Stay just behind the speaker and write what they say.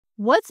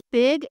What's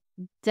big,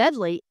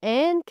 deadly,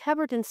 and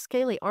covered in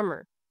scaly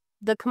armor?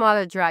 The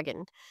Komodo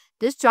dragon.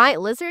 This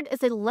giant lizard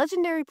is a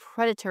legendary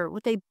predator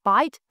with a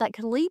bite that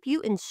could leave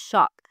you in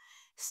shock.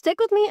 Stick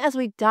with me as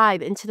we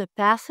dive into the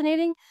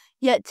fascinating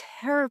yet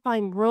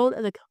terrifying world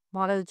of the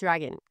Komodo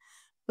dragon.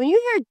 When you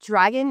hear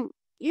dragon,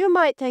 you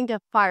might think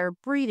of fire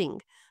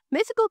breathing,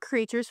 mythical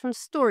creatures from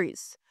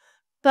stories.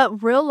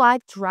 But real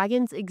life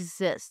dragons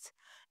exist,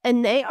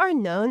 and they are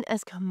known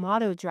as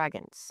Komodo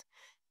dragons.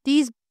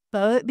 These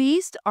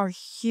beasts are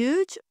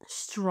huge,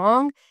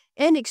 strong,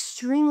 and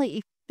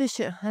extremely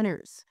efficient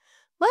hunters.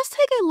 Let's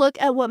take a look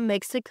at what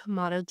makes the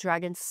Komodo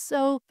dragon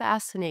so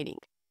fascinating.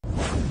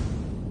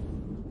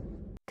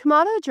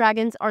 Komodo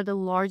dragons are the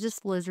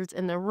largest lizards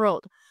in the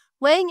world,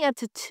 weighing up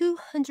to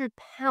 200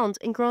 pounds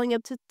and growing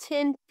up to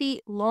 10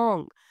 feet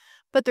long.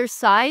 But their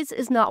size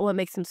is not what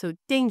makes them so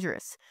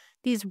dangerous.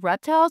 These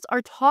reptiles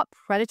are top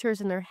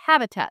predators in their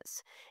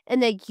habitats,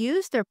 and they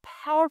use their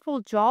powerful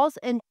jaws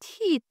and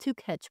teeth to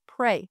catch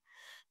prey.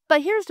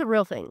 But here's the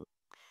real thing.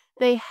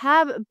 They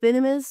have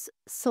venomous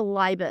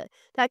saliva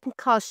that can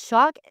cause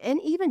shock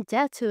and even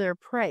death to their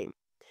prey.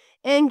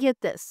 And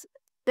get this,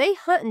 they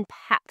hunt in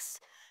packs.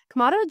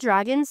 Komodo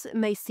dragons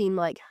may seem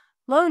like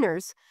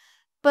loners,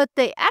 but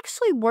they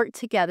actually work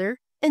together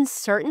in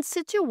certain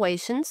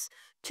situations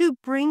to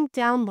bring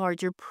down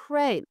larger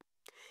prey.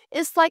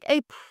 It's like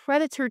a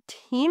predator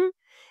team,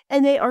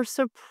 and they are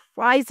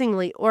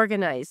surprisingly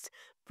organized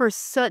for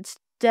such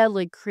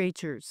deadly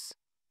creatures.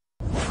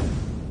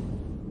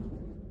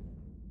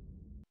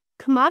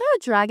 Komodo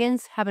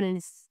dragons have an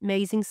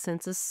amazing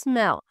sense of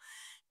smell.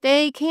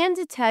 They can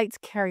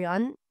detect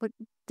carrion with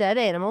dead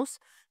animals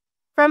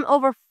from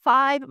over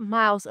 5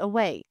 miles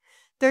away.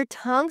 Their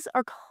tongues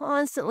are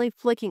constantly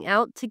flicking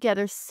out to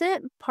gather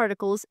scent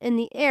particles in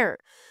the air,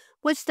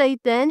 which they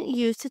then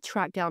use to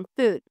track down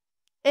food.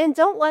 And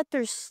don't let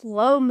their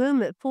slow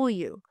movement fool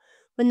you.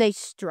 When they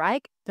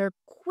strike, they're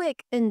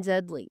quick and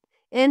deadly.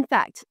 In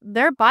fact,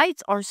 their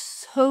bites are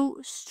so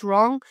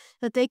strong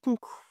that they can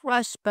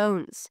crush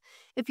bones.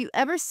 If you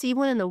ever see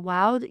one in the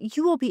wild,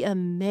 you will be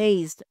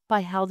amazed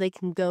by how they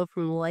can go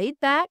from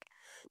laid back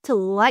to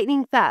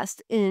lightning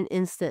fast in an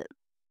instant.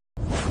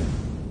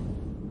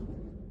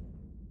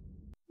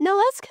 Now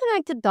let's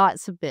connect the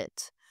dots a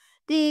bit.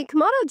 The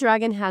Komodo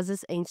dragon has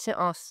this ancient,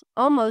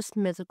 almost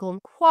mythical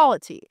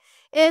quality.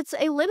 It's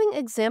a living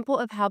example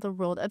of how the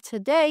world of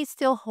today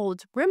still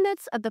holds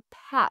remnants of the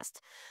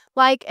past,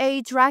 like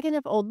a dragon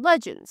of old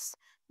legends.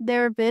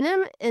 Their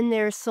venom and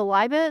their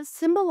saliva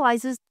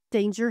symbolizes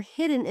danger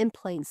hidden in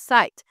plain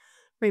sight,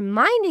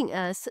 reminding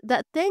us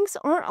that things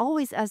aren't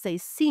always as they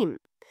seem.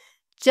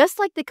 Just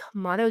like the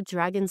Komodo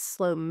dragon's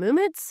slow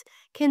movements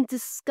can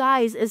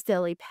disguise its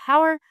deadly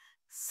power,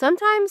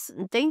 sometimes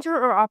danger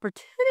or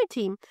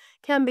opportunity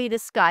can be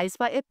disguised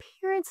by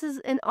appearances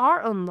in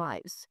our own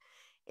lives.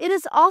 It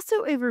is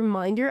also a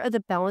reminder of the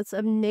balance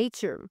of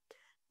nature.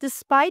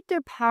 Despite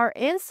their power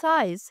and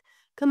size,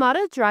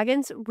 Komodo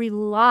dragons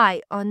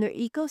rely on their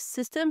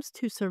ecosystems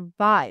to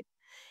survive.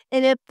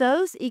 And if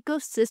those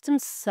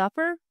ecosystems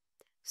suffer,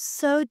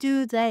 so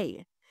do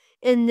they.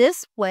 In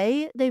this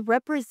way, they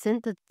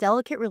represent the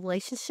delicate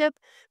relationship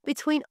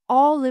between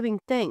all living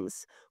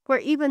things, where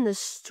even the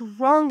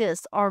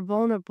strongest are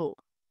vulnerable.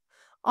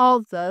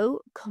 Although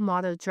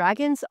Komodo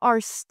dragons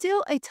are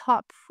still a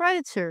top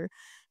predator,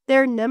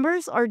 their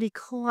numbers are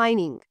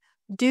declining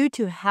due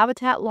to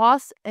habitat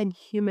loss and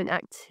human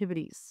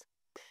activities.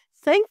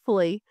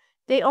 Thankfully,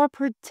 they are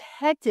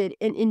protected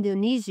in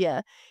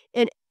Indonesia,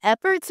 and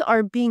efforts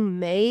are being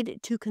made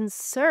to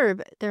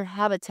conserve their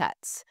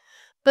habitats.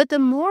 But the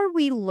more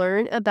we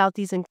learn about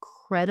these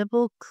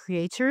incredible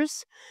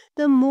creatures,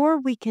 the more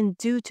we can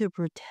do to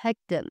protect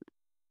them.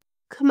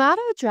 Komodo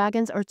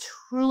dragons are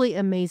truly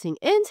amazing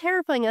and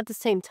terrifying at the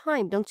same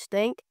time, don't you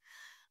think?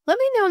 Let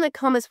me know in the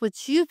comments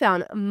what you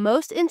found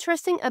most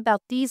interesting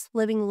about these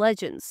living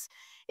legends.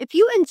 If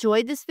you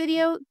enjoyed this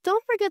video,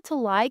 don't forget to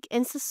like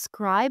and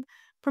subscribe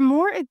for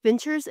more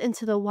adventures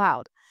into the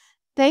wild.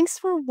 Thanks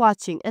for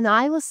watching, and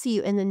I will see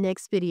you in the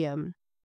next video.